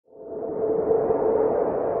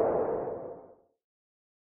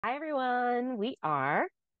Hi, everyone. We are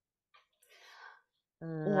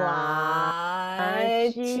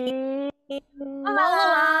LaChiMoLaLa.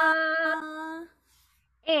 LaChiMoLaLa.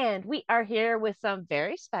 And we are here with some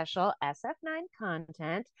very special SF9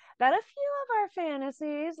 content that a few of our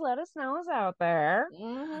fantasies let us know is out there.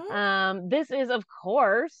 Hmm. This is, of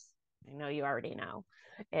course, I know you already know,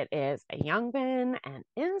 it is a Youngbin and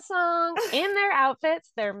Insong in their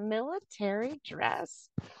outfits, their military dress.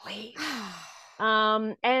 Wait.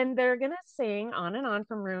 And they're gonna sing on and on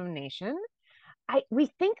from Room Nation. We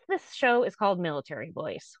think this show is called Military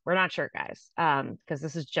Voice. We're not sure, guys, because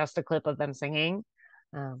this is just a clip of them singing.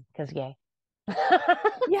 Because yay.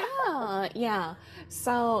 Yeah.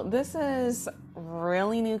 So this is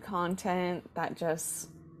really new content that just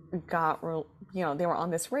they were on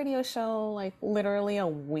this radio show like literally a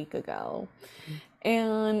week ago.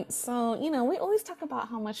 And so, we always talk about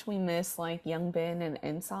how much we miss like Youngbin and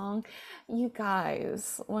Insong. You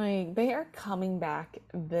guys, like they are coming back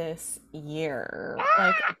this year.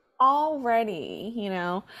 Like already,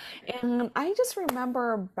 And I just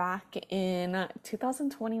remember back in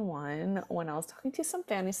 2021 when I was talking to some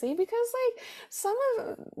fantasy because like some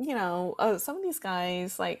of these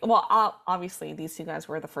guys obviously these two guys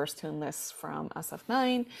were the first to enlist from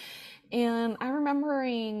SF9. And I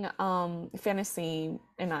remembering Fantasy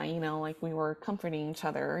and I, like we were comforting each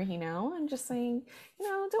other, and just saying,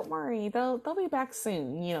 don't worry, they'll be back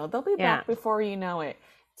soon, they'll be Yeah. back before you know it.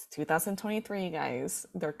 It's 2023, guys.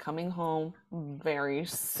 They're coming home very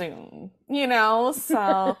soon,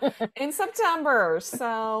 so in September.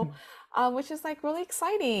 So which is like really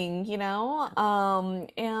exciting, and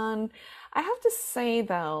I have to say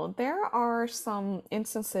though, there are some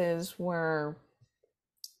instances where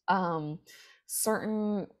um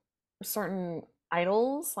certain certain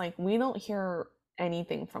idols like we don't hear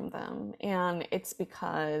anything from them, and it's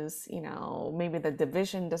because maybe the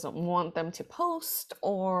division doesn't want them to post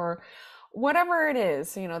or whatever it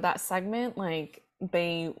is, that segment, like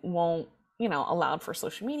they won't allowed for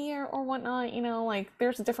social media or whatnot, like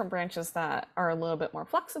there's different branches that are a little bit more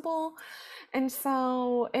flexible. And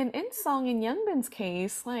so in Song and Youngbin's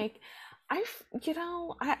case, like I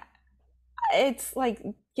it's like,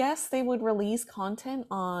 yes, they would release content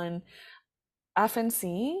on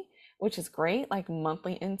FNC, which is great, like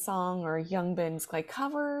monthly Insong or Youngbin's like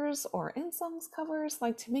covers or Insong's covers,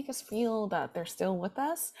 like to make us feel that they're still with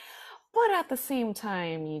us. But at the same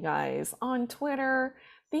time, you guys, on Twitter,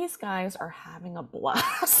 these guys are having a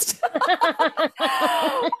blast.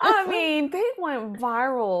 I mean, they went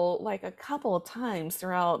viral like a couple of times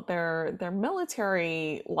throughout their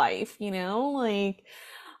military life, like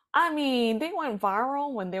I mean, they went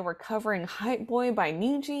viral when they were covering Hype Boy by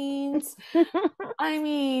New Jeans. I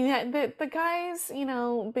mean, the guys,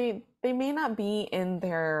 they may not be in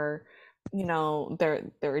their,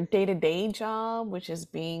 their day-to-day job, which is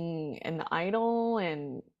being an idol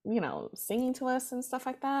and, singing to us and stuff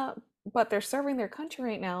like that. But they're serving their country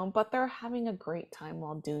right now, but they're having a great time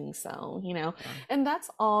while doing so. Yeah. And that's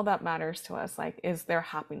all that matters to us, like, is their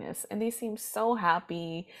happiness. And they seem so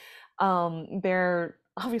happy. They're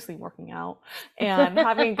obviously working out and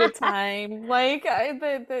having a good time. Like,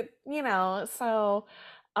 so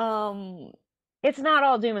um It's not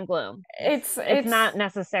all doom and gloom. It's it's it's it's not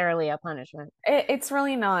necessarily a punishment. it's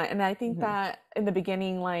really not. And I think Mhm. that in the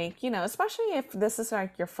beginning, like, especially if this is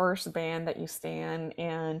like your first band that you stand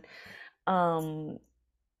um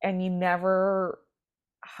and you never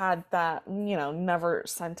had that, never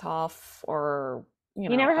sent off or, You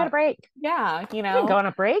never had a break. yeah, You didn't go on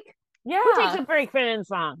a break. Who takes yeah. a break for an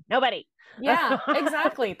song? Nobody. Yeah,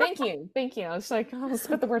 exactly. Thank you. Thank you. I was like, oh,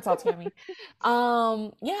 spit the words out to me.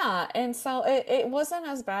 Yeah, and so it wasn't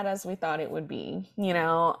as bad as we thought it would be,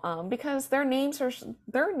 because their names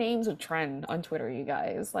would trend on Twitter, you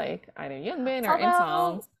guys, like either Youngbin or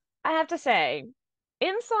Although Insong. I have to say,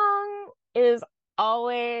 Insong is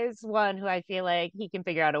always one who I feel like he can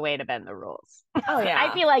figure out a way to bend the rules. Oh I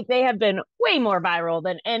yeah. feel like they have been way more viral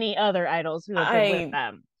than any other idols who have been with I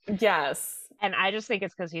them. yes. And I just think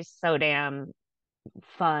it's because he's so damn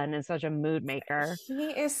fun and such a mood maker.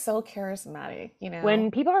 He is so charismatic.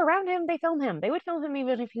 When people are around him, they film him. They would film him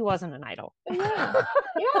even if he wasn't an idol. Yeah.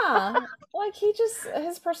 Yeah. Like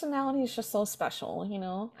his personality is just so special.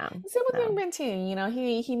 Um, Same with no. Young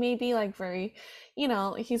too. He may be like very,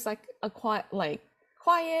 he's like a quiet,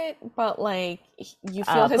 but like you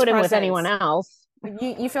feel his Put him with anyone presence. else.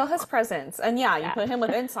 You feel his presence. And yeah, you Yeah. put him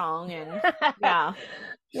with Insong and yeah.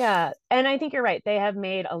 Yeah. And I think you're right. They have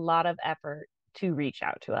made a lot of effort to reach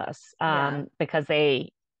out to us Yeah. because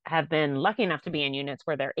they have been lucky enough to be in units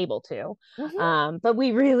where they're able to. Hmm. But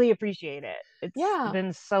we really appreciate it. It's Yeah.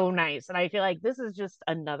 been so nice. And I feel like this is just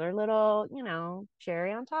another little,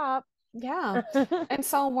 cherry on top. Yeah. And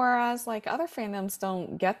so whereas like other fandoms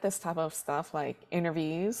don't get this type of stuff like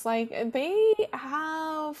interviews, like they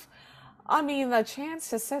have I mean the chance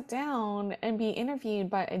to sit down and be interviewed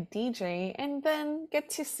by a DJ and then get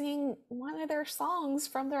to sing one of their songs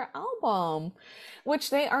from their album, which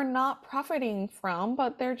they are not profiting from,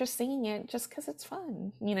 but they're just singing it just because it's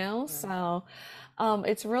fun, you know? Yeah. So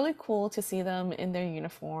it's really cool to see them in their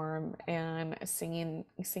uniform and singing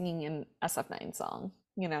an SF9 song,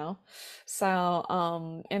 you know? So,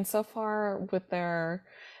 and so far with their,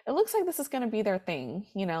 it looks like this is going to be their thing,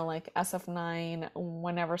 you know, like SF9,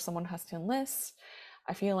 whenever someone has to enlist,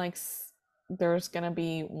 I feel like there's going to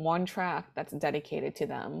be one track that's dedicated to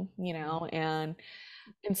them, you know, and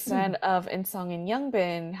instead of Insong and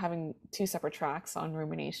Youngbin having two separate tracks on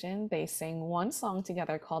Rumination, they sang one song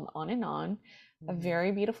together called On and On, a Mhm.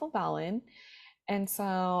 very beautiful ballad. And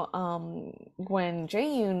so when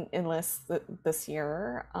Jaeyoon enlists this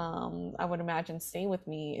year, I would imagine Stay With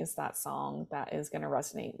Me is that song that is going to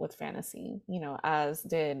resonate with Fantasy, you know, as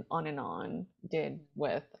did On and On did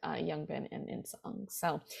with Youngbin and Insung.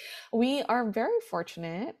 So we are very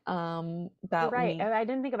fortunate You're that right. we, I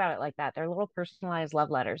didn't think about it like that. They're little personalized love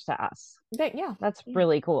letters to us. that, yeah, That's yeah.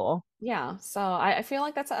 really cool. Yeah, so I feel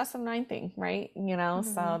like that's a SM9 thing, right? You know,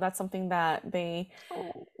 so Mhm. that's something that they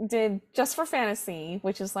Oh. did just for fantasy,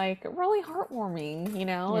 which is like really heartwarming, you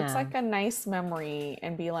know? It's Yeah. like a nice memory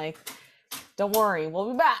and be like, don't worry,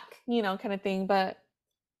 we'll be back, you know, kind of thing. But,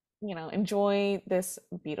 you know, enjoy this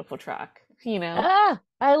beautiful track, you know?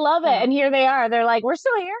 I love it. So, And here they are. They're like, we're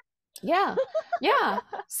still here. yeah, yeah.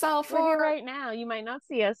 So We're here for right now. You might not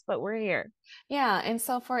see us, but we're here. Yeah, and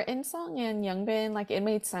so for Insong and Youngbin, like it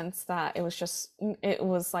made sense that it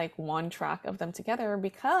was like one track of them together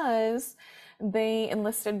because they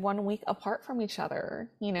enlisted 1 week apart from each other,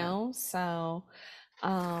 you Yeah. know? So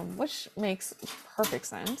which makes perfect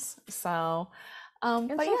sense. So And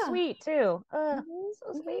but so yeah. sweet too. Mhm,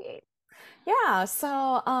 So mhm. sweet. Yeah,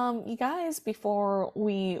 so you guys, before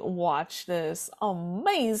we watch this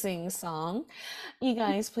amazing song, you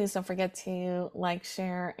guys please don't forget to like,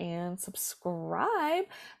 share, and subscribe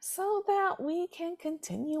so that we can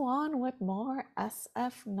continue on with more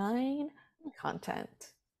SF9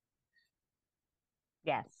 content.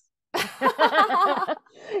 Yes.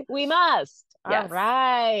 We must. All Yes.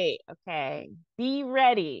 right. Okay. Be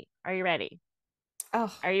ready. Are you ready?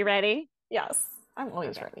 Oh, Are you ready? yes. I'm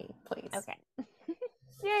always Okay. ready, please. Okay.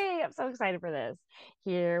 Yay. I'm so excited for this.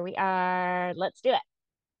 Here we are. Let's do it.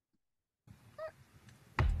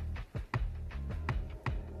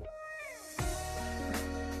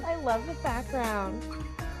 I love the background.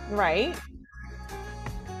 Right?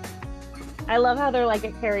 I love how they're like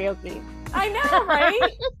at karaoke. I know, right?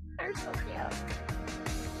 They're so cute.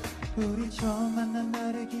 우리 처음 만난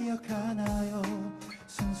날을 기억하나요?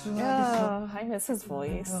 순수하게 Oh, I miss his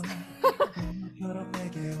voice. 꿈처럼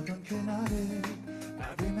내게 오던 그날을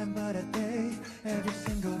I remember that day, every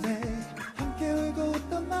single day 함께 울고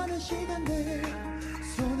웃던 많은 시간들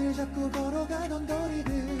손을 잡고 걸어가던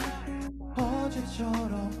거리들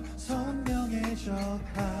어제처럼 선명해져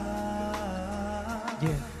가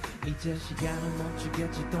이제 시간은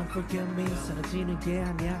멈추겠지 Don't forget me 사라지는 게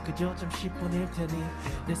아니야 그저 잠시뿐일 테니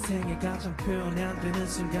내 생에 가장 표현 안 되는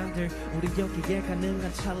순간들 우리 여기에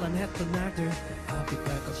가능한 찬란했던 날들 I'll be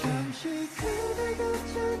back again 잠시 그대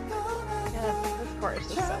곁을 떠나서 This chorus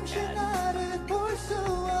is so 잠시 good. 나를 볼 수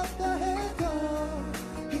없다 해도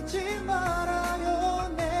잊지 말아요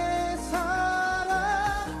내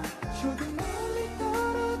사랑 조금 멀리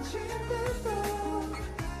떨어진 때도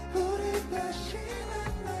우리 다시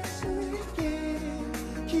만날 수 있길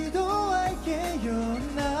기도할게요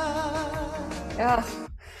나 Ugh.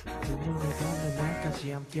 그 눈을 감는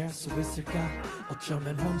날까지 함께 할 수 있을까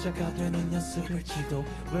어쩌면 혼자가 되는 연습일지도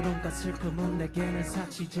외로움과 슬픔은 내게는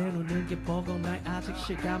사치제 눈을 깊어도 날 아직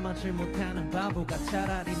실감하지 못하는 바보가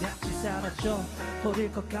차라리 낯이 사라져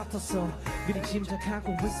버릴 것 같아서 미리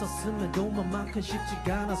짐작하고 있었음에도 맘만큼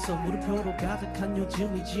쉽지가 않아서 물음표로 가득한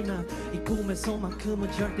요즘이지만 이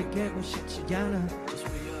꿈에서만큼은 절대 깨고 싶지 않아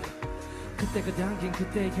그때가 당긴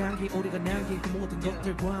그때의 향기 우리가 남긴 그 모든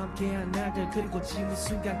것들과 함께한 날들 그리고 지금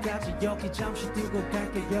순간까지 여기 잠시 두고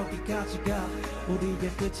갈게 여기까지가 우리의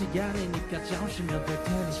끝이 아니니까 잠시면 될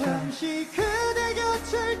테니까 잠시 그대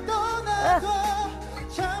곁을 떠나고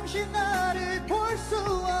잠시 나를 볼 수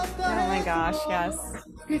없다 Oh my gosh, 해도 yes.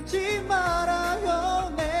 잊지 말아요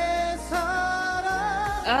내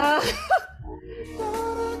사랑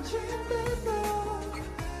떨어진 때도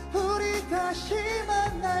우리 다시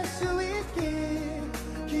만날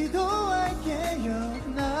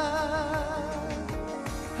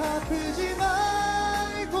아프지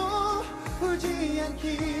말고 울지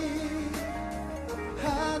않기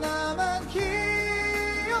하나만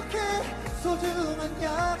기억해 소중한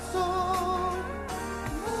약속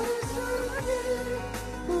나를 사랑해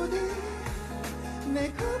부디 내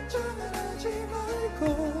걱정은 하지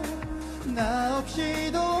말고 나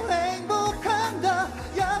없이도 행복한다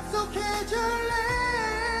약속해줄래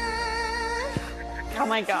Oh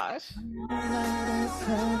my gosh.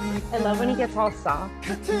 I love when he gets all soft.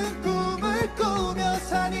 같은 꿈을 꾸며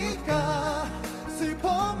사니까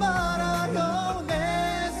슬퍼 말아요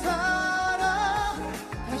내 사랑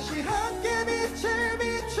다시 함께 빛을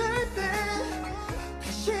비출 때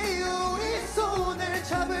다시 우리 손을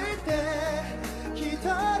잡을 때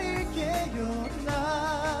기다릴게요 나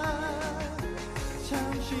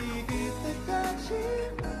잠시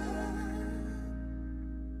그때까지만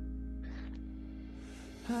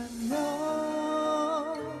안녕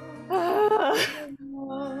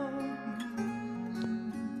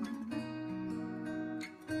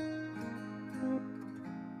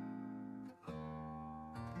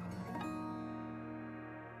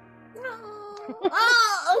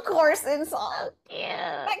Oh, of course, Inseong.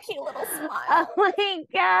 Yeah. That cute little Oh smile. my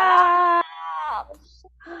gosh.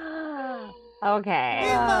 Okay.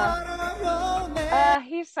 말아요 내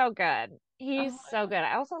He's so good. He's so good.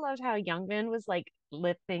 I also loved how Youngbin was like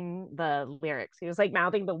lifting the lyrics. He was like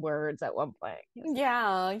mouthing the words at one point.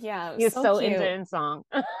 Yeah, yeah. He was so cute. into in song.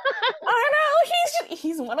 I know.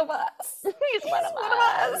 He's one of us. He's one of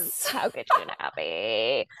us. How could you not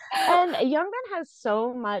be? And Youngbin has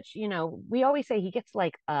so much, you know, we always say he gets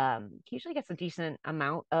like he usually gets a decent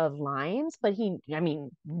amount of lines, but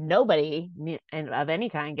nobody of any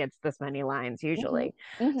kind gets this many lines usually.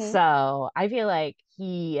 Mhm. So I feel like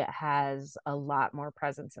he has a lot more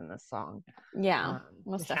presence in this song. Yeah, to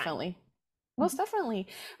most shine. definitely. Most definitely.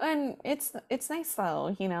 And it's nice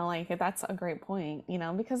though, you know, like that's a great point, you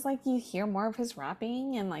know, because like you hear more of his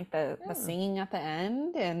rapping and like the singing at the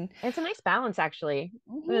end and It's a nice balance actually.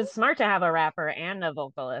 Mhm. It's smart to have a rapper and a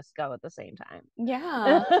vocalist go at the same time.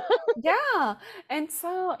 yeah. Yeah. And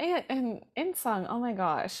so and Insung, oh my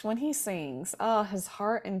gosh, when he sings, oh his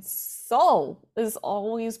heart and soul is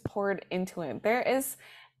always poured into it. There is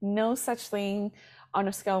no such thing on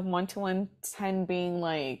a scale of 1 to 10 being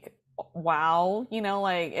like wow, you know,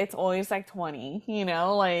 like it's always like 20, you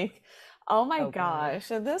know, like oh my Okay. gosh,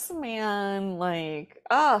 this man like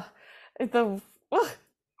the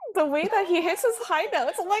the way that he hits his high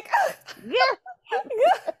notes, I'm like Yeah.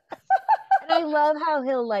 And I love how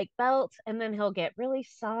he'll like belt and then he'll get really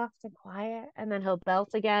soft and quiet and then he'll belt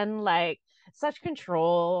again, like such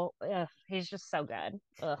control. Ugh, he's just so good.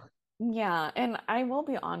 Ugh. Yeah, and I will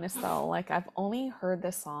be honest though, like I've only heard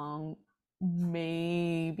this song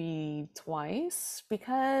maybe twice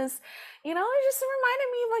because you know it just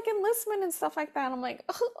reminded me of like enlistment and stuff like that. I'm like,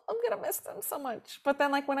 oh, I'm gonna miss them so much. But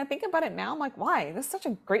then like when I think about it now, I'm like, why? This is such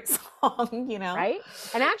a great song, you know? Right?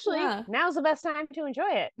 And actually, Yeah. now's the best time to enjoy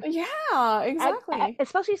it. Yeah, exactly.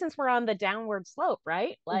 Especially since we're on the downward slope,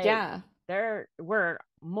 right? Like Yeah, they're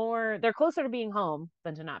closer to being home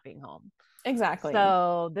than to not being home. exactly.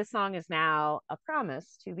 So this song is now a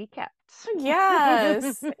promise to be kept.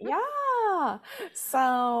 Yes. Yeah.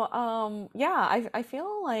 So yeah, I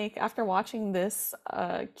feel like after watching this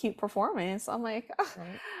cute performance, I'm like,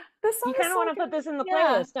 Right. this song You is kind of so want to put good. this in the Yeah.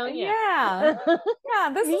 playlist, don't you? Yeah. Yeah,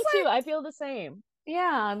 this Me is too. like I feel the same.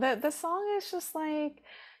 yeah, the song is just like,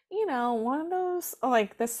 you know, one of those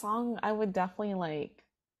like this song I would definitely like,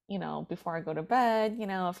 you know, before I go to bed, you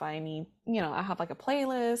know, if I need, you know, I have like a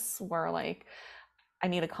playlist where like I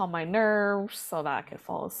need to calm my nerves so that I could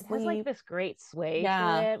fall It has like asleep. this great sway Yeah.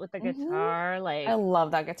 to it with the Mhm. guitar, like I love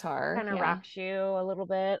that guitar. kind of Yeah. rocks you a little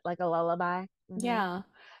bit, like a lullaby. Yeah.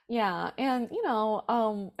 Yeah. And you know,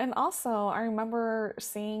 and also I remember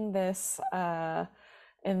seeing this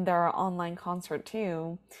in their online concert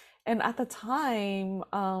too. And at the time,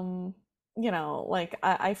 you know, like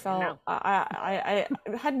I felt I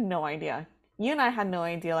had no idea. You and I had no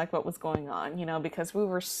idea like what was going on, you know, because we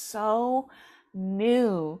were so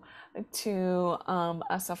new to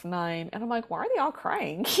SF9 and I'm like, why are they all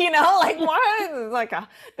crying? You know, like why like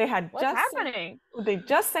they had What's just happening? they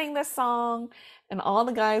just sang this song and all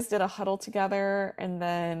the guys did a huddle together and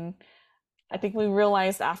then I think we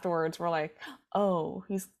realized afterwards we're like, oh,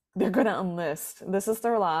 they're gonna enlist. This is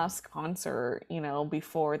their last concert, you know,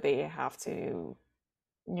 before they have to, you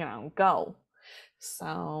know, go.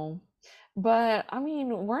 So, but I mean,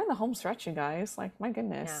 we're in the home stretch, you guys. Like, my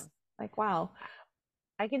goodness. Yeah. Like, wow.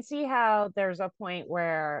 I can see how there's a point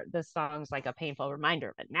where this song's like a painful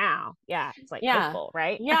reminder, but now, yeah, it's like Yeah. hopeful,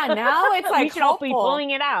 right? Yeah, now it's We like should all be hopeful.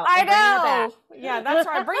 pulling it out. I and bringing it back. know. Yeah, that's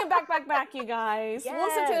right. Bring it back, you guys.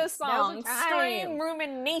 Listen to this Yes, now's song. the time. Stream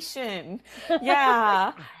Rumination.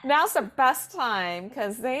 Yeah. Now's the best time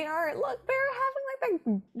because they're having like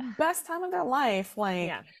the best time of their life. Like,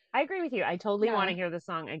 Yeah, I agree with you. I totally yeah. want to hear the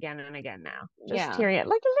song again and again now. Just Yeah. hearing it.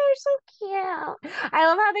 Like, they're so cute. I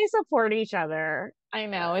love how they support each other. I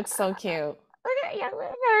know. It's so cute. Look at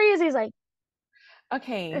he's like,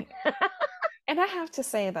 Okay. And I have to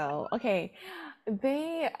say though, okay,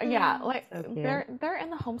 like so cute. they're in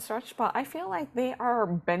the home stretch, but I feel like they are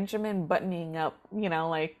Benjamin buttoning up,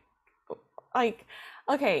 like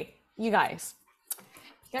okay, you guys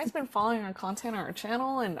been following our content on our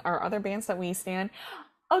channel and our other bands that we stand.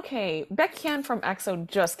 Okay, Baekhyun from EXO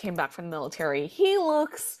just came back from the military. He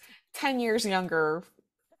looks 10 years younger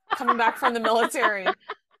coming back from the military.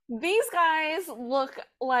 These guys look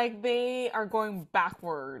like they are going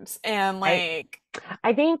backwards and like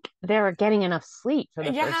I think they're getting enough sleep for the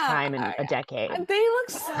first Yeah, time in a decade. they look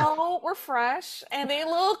so refreshed and they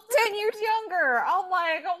look 10 years younger. I'm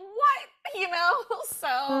like, what?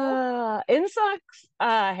 So Insuk's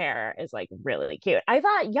hair is like really cute. I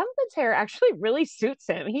thought Youngbin's hair actually really suits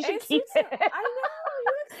him. He should keep suits him. it. I know,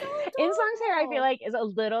 he looks so Insung's hair, I feel adorable. like, is a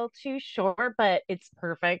little too short, but it's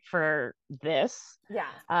perfect for this. Yeah.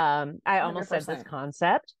 I almost said this 100%.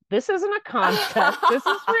 concept. This isn't a concept. This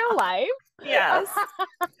is real life. Yes.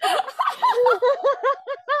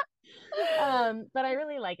 But I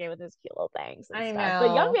really like it with his cute little bangs and I stuff.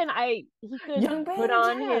 But know. Youngbin, he could Youngbin, put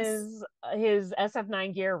on yes. his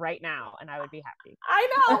SF9 gear right now, and I would be happy. I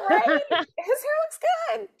know, right? His hair looks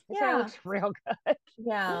good. His hair looks real good.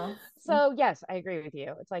 Yeah. So yes, I agree with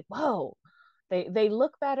you. It's like, whoa, they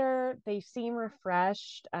look better, they seem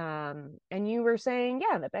refreshed. And you were saying,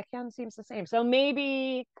 yeah, that Baekhyun seems the same. So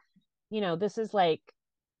maybe, this is like,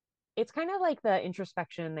 it's kind of like the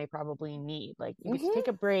introspection they probably need. Like, you get to take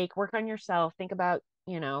a break, work on yourself, think about,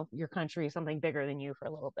 your country, something bigger than you for a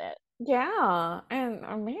little bit. Yeah. And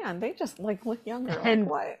oh man, they just like look younger. And like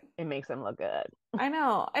what? It makes them look good. I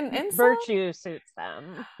know. And Virtue suits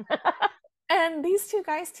them. And these two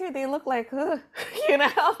guys too, they look like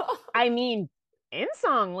I mean,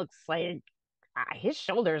 Insong looks like his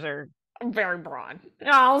shoulders are very broad.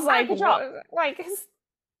 I was like, what? Like his,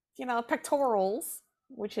 pectorals,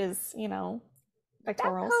 which is,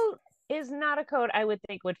 pectorals. That coat is not a coat I would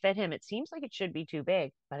think would fit him. It seems like it should be too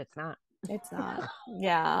big, but it's not. It's not.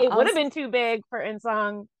 Yeah. It would have been too big for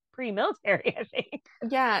Insong pre-military, I think.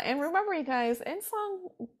 Yeah, and remember, you guys, Insong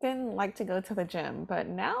didn't like to go to the gym, but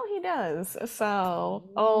now he does. So,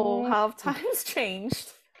 how have times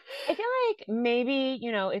changed? I feel like maybe,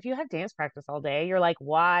 if you have dance practice all day, you're like,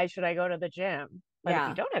 why should I go to the gym? But if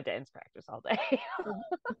you don't have dance practice all day,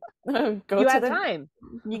 you have time.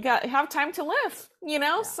 You have time to live,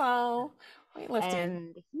 so weightlifting.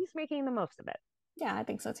 And he's making the most of it. Yeah, I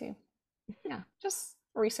think so too. Yeah, just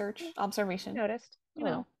research, observation. Noticed.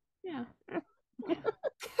 Yeah.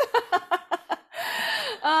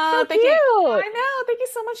 So thank cute. you. I know. Thank you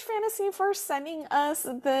so much, Fantasy, for sending us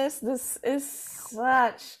this. This is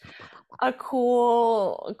such a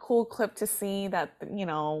cool clip to see that,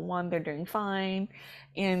 one, they're doing fine,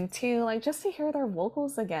 and two, like, just to hear their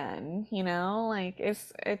vocals again, like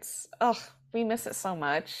it's we miss it so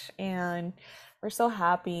much, and we're so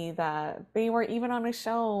happy that they were even on a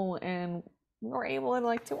show and we were able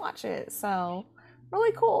to watch it. So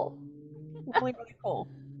really cool. Really, really cool.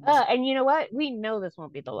 And you know what? We know this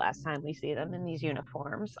won't be the last time we see them in these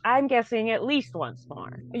uniforms. I'm guessing at least once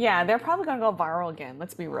more. Yeah, they're probably gonna go viral again.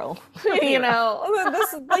 Let's be real.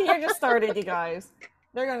 The year just started, you guys.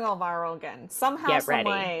 They're gonna go viral again. Somehow, some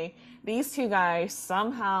way, these two guys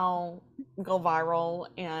somehow go viral,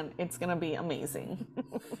 and it's gonna be amazing.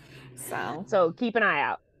 So keep an eye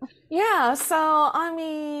out. Yeah, so I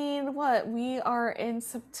mean, we are in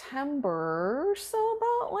September, so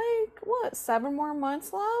about 7 more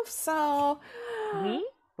months left. So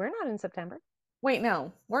we're not in September. Wait,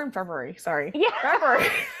 no, we're in February. Sorry. Yeah, February.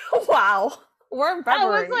 Wow, we're in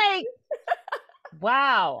February. I was like,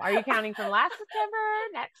 wow, are you counting from last September,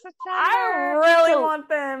 next September? I really want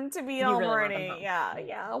them to be home already.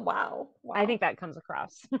 Yeah. Wow. I think that comes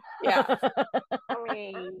across. Yeah. I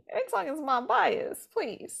mean, it's like it's my bias,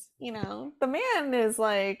 please. The man is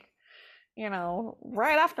like,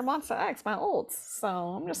 right after Monster X, my olds. So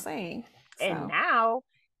I'm just saying. And now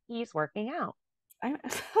he's working out.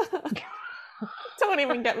 Don't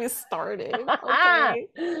even get me started. Okay.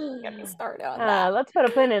 Get me started on that. Let's put a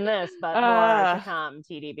pin in this, but more to come,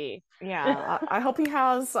 TDB. Yeah, I hope he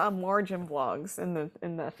has more gym vlogs in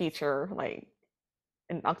the future, like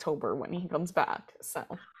in October when he comes back. So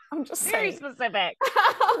I'm just Very saying. specific.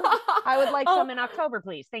 I would like Oh, some in October,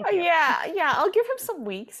 please. Thank you. yeah. I'll give him some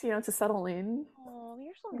weeks, to settle in. Oh,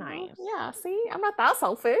 you're so You know? nice. Yeah, see, I'm not that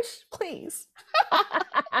selfish. Please.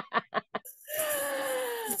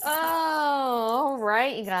 Oh, all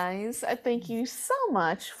right, you guys. Thank you so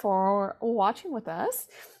much for watching with us.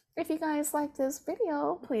 If you guys like this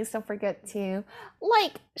video, please don't forget to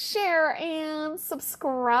like, share, and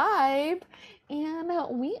subscribe. And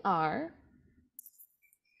we are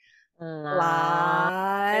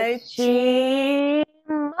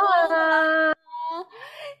LaChiMoLaLa.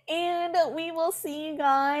 and we will see you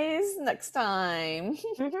guys next time.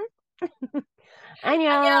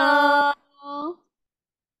 안녕. 안녕.